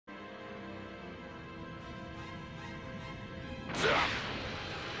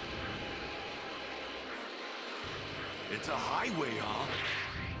it's a highway, huh?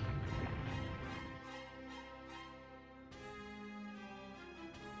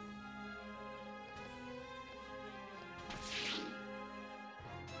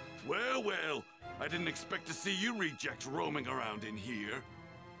 Well, well, I didn't expect to see you rejects roaming around in here.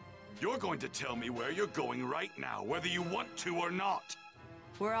 You're going to tell me where you're going right now, whether you want to or not.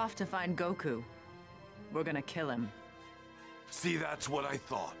 We're off to find Goku. We're gonna kill him. See, that's what I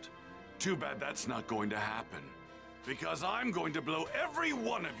thought. Too bad that's not going to happen. Because I'm going to blow every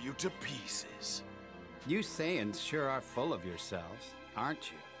one of you to pieces. You Saiyans sure are full of yourselves, aren't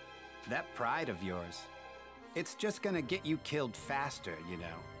you? That pride of yours, it's just gonna get you killed faster, you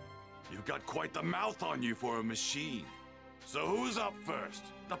know. You've got quite the mouth on you for a machine. So who's up first?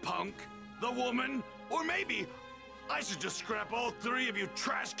 The punk? The woman? Or maybe I should just scrap all three of you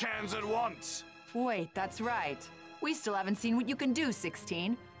trash cans at once? Wait, that's right. We still haven't seen what you can do,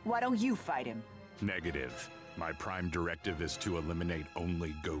 16. Why don't you fight him? Negative. My prime directive is to eliminate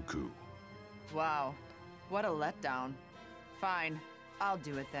only Goku. Wow, what a letdown. Fine, I'll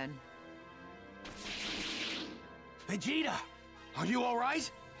do it then. Vegeta! Are you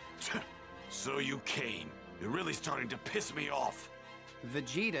alright? So you came. You're really starting to piss me off.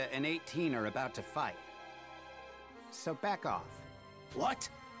 Vegeta and 18 are about to fight. So back off. What?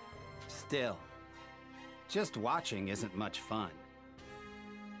 Still, just watching isn't much fun.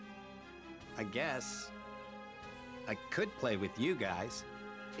 I guess I could play with you guys.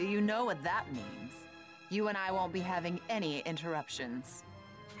 You know what that means. You and I won't be having any interruptions.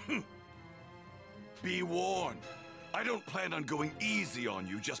 Be warned. I don't plan on going easy on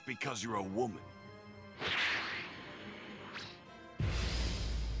you just because you're a woman.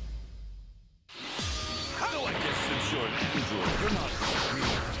 So I guess since you're an android, you're not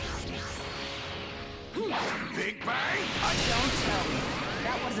real. Big Bang? Don't tell me.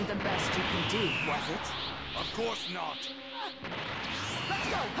 That wasn't the best you can do, was it? Of course not. Let's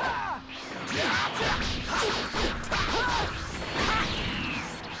go! Ha!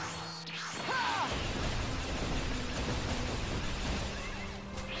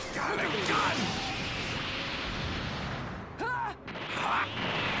 Got a gun!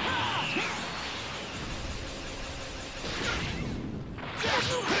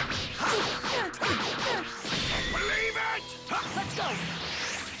 Believe it! Let's go!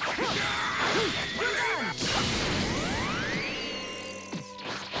 We're done!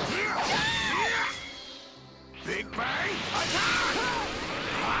 Big Bang, attack!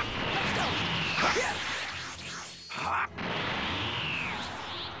 Let's go!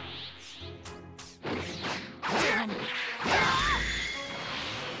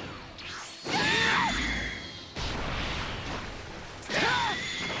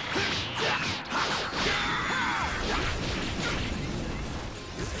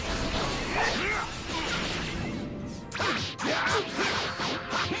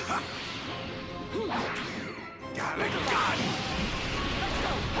 Got a gun! Let's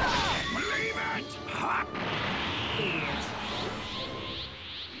go! Believe it! Idiot.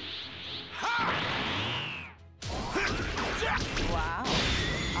 Wow.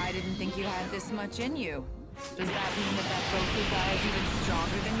 I didn't think you had this much in you. Does that mean that Goku guy is even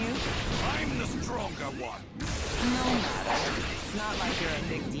stronger than you? I'm the stronger one! No matter. It's not like you're a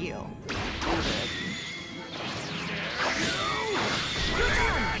big deal. Believe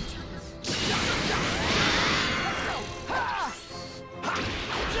it! Let's go! Ha!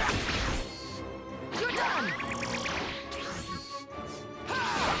 You're done!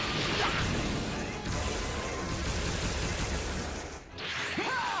 Ha!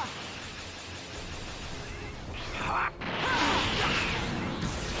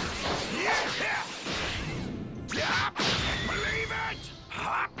 Believe it!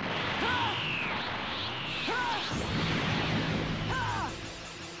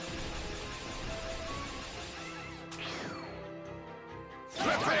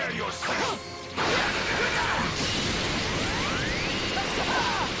 Prepare yourself!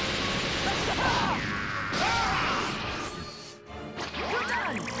 Let's go! You're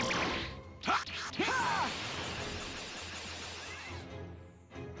done!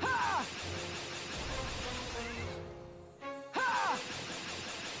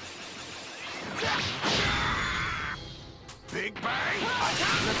 Big Bang!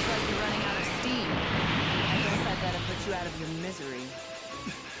 Looks like you're running out of steam. I guess I'd better put you out of your misery.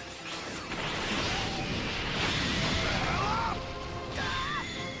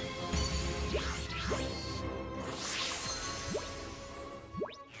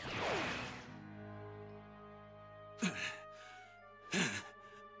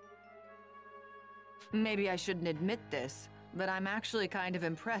 Maybe I shouldn't admit this, but I'm actually kind of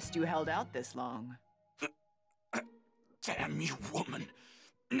impressed you held out this long. Damn you, woman.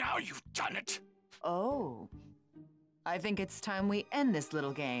 Now you've done it. Oh. I think it's time we end this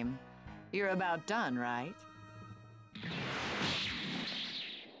little game. You're about done, right?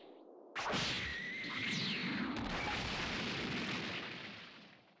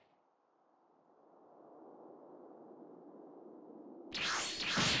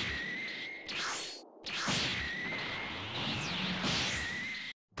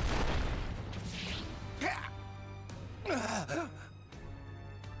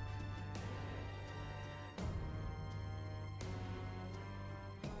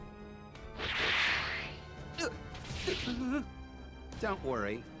 Don't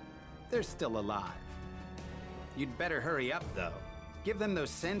worry. They're still alive. You'd better hurry up, though. Give them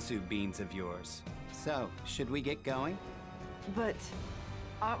those sensu beans of yours. So, should we get going? But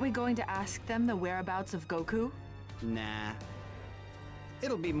aren't we going to ask them the whereabouts of Goku? Nah.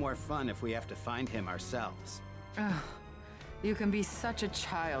 It'll be more fun if we have to find him ourselves. Ugh. You can be such a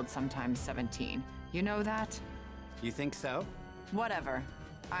child sometimes, 17. You know that? You think so? Whatever.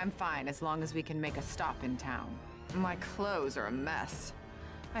 I'm fine as long as we can make a stop in town. My clothes are a mess.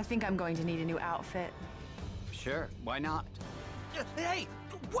 I think I'm going to need a new outfit. Sure, why not? Hey!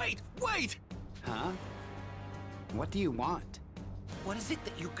 Wait! Wait! Huh? What do you want? What is it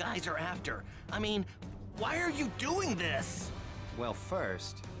that you guys are after? I mean, why are you doing this? Well,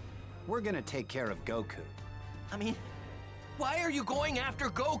 first, we're gonna take care of Goku. I mean, why are you going after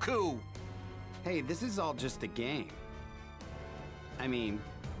Goku? Hey, this is all just a game. I mean,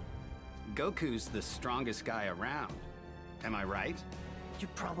 Goku's the strongest guy around. Am I right? You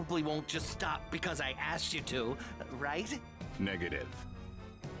probably won't just stop because I asked you to, right? Negative.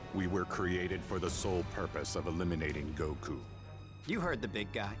 We were created for the sole purpose of eliminating Goku. You heard the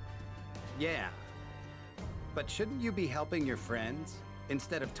big guy. Yeah. But shouldn't you be helping your friends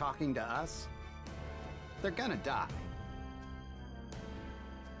instead of talking to us? They're gonna die.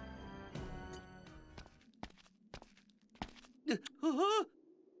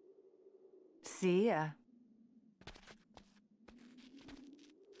 See ya.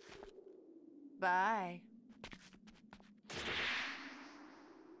 Bye.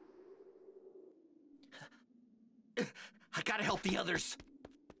 I gotta help the others.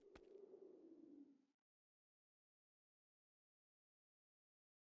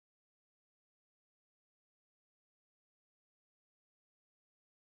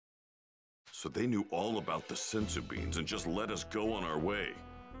 So they knew all about the sensu beans and just let us go on our way.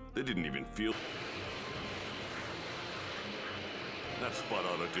 They didn't even feel... That spot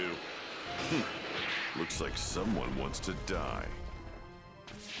ought to do. Looks like someone wants to die.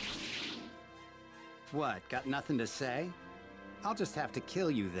 What, got nothing to say? I'll just have to kill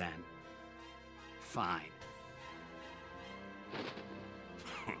you then. Fine.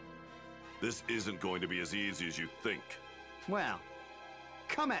 This isn't going to be as easy as you think. Well,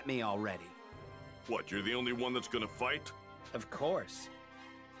 come at me already. What, you're the only one that's gonna fight? Of course.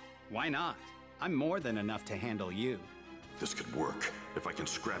 Why not? I'm more than enough to handle you. This could work. If I can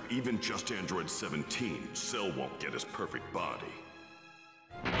scrap even just Android 17, Cell won't get his perfect body.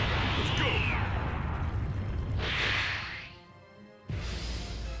 Let's go!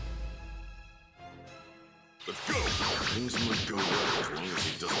 Let's go! Things might go well as long as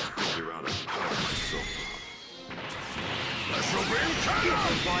he doesn't figure out how to power myself up. Special beam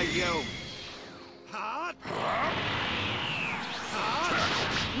cannon! Why, you? Hot!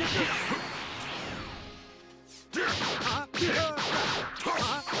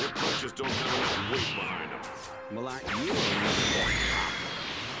 Your punches don't have enough weight behind them. Well, aren't you?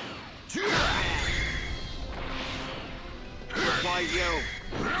 Why, you?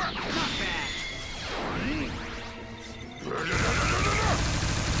 Not bad.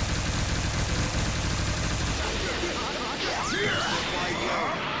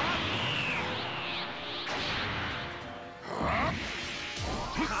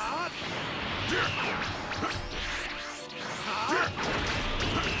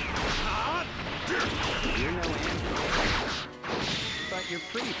 You're no android, but you're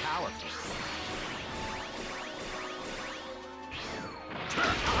pretty powerful.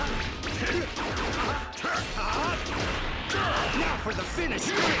 Now for the finish!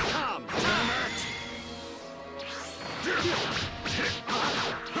 Here it comes!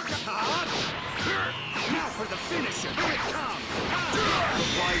 Now for the finisher! Here it comes!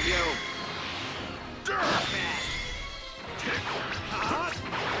 Why, you? Not bad!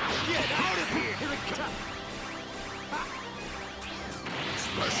 Get out of here! Here it comes!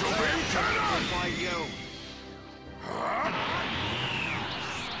 Special beam cannon! Why, you?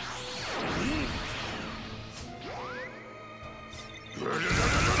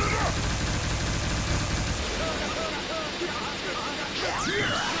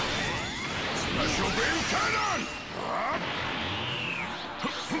 Now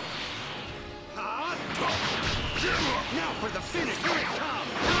for the finish, here it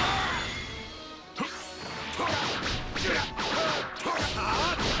comes!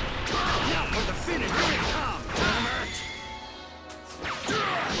 Now for the finish, here it comes! Not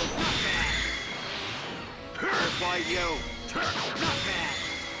bad! Why you? Not bad!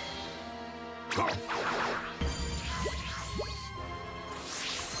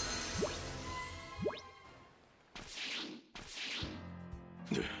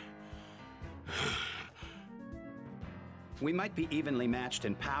 We might be evenly matched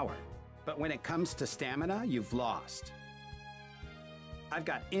in power, but when it comes to stamina, you've lost. I've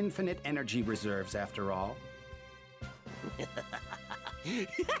got infinite energy reserves after all.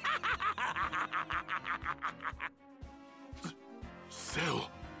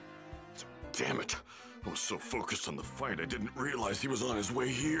 Cell. Damn it. I was so focused on the fight, I didn't realize he was on his way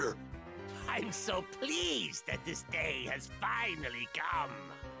here. I'm so pleased that this day has finally come.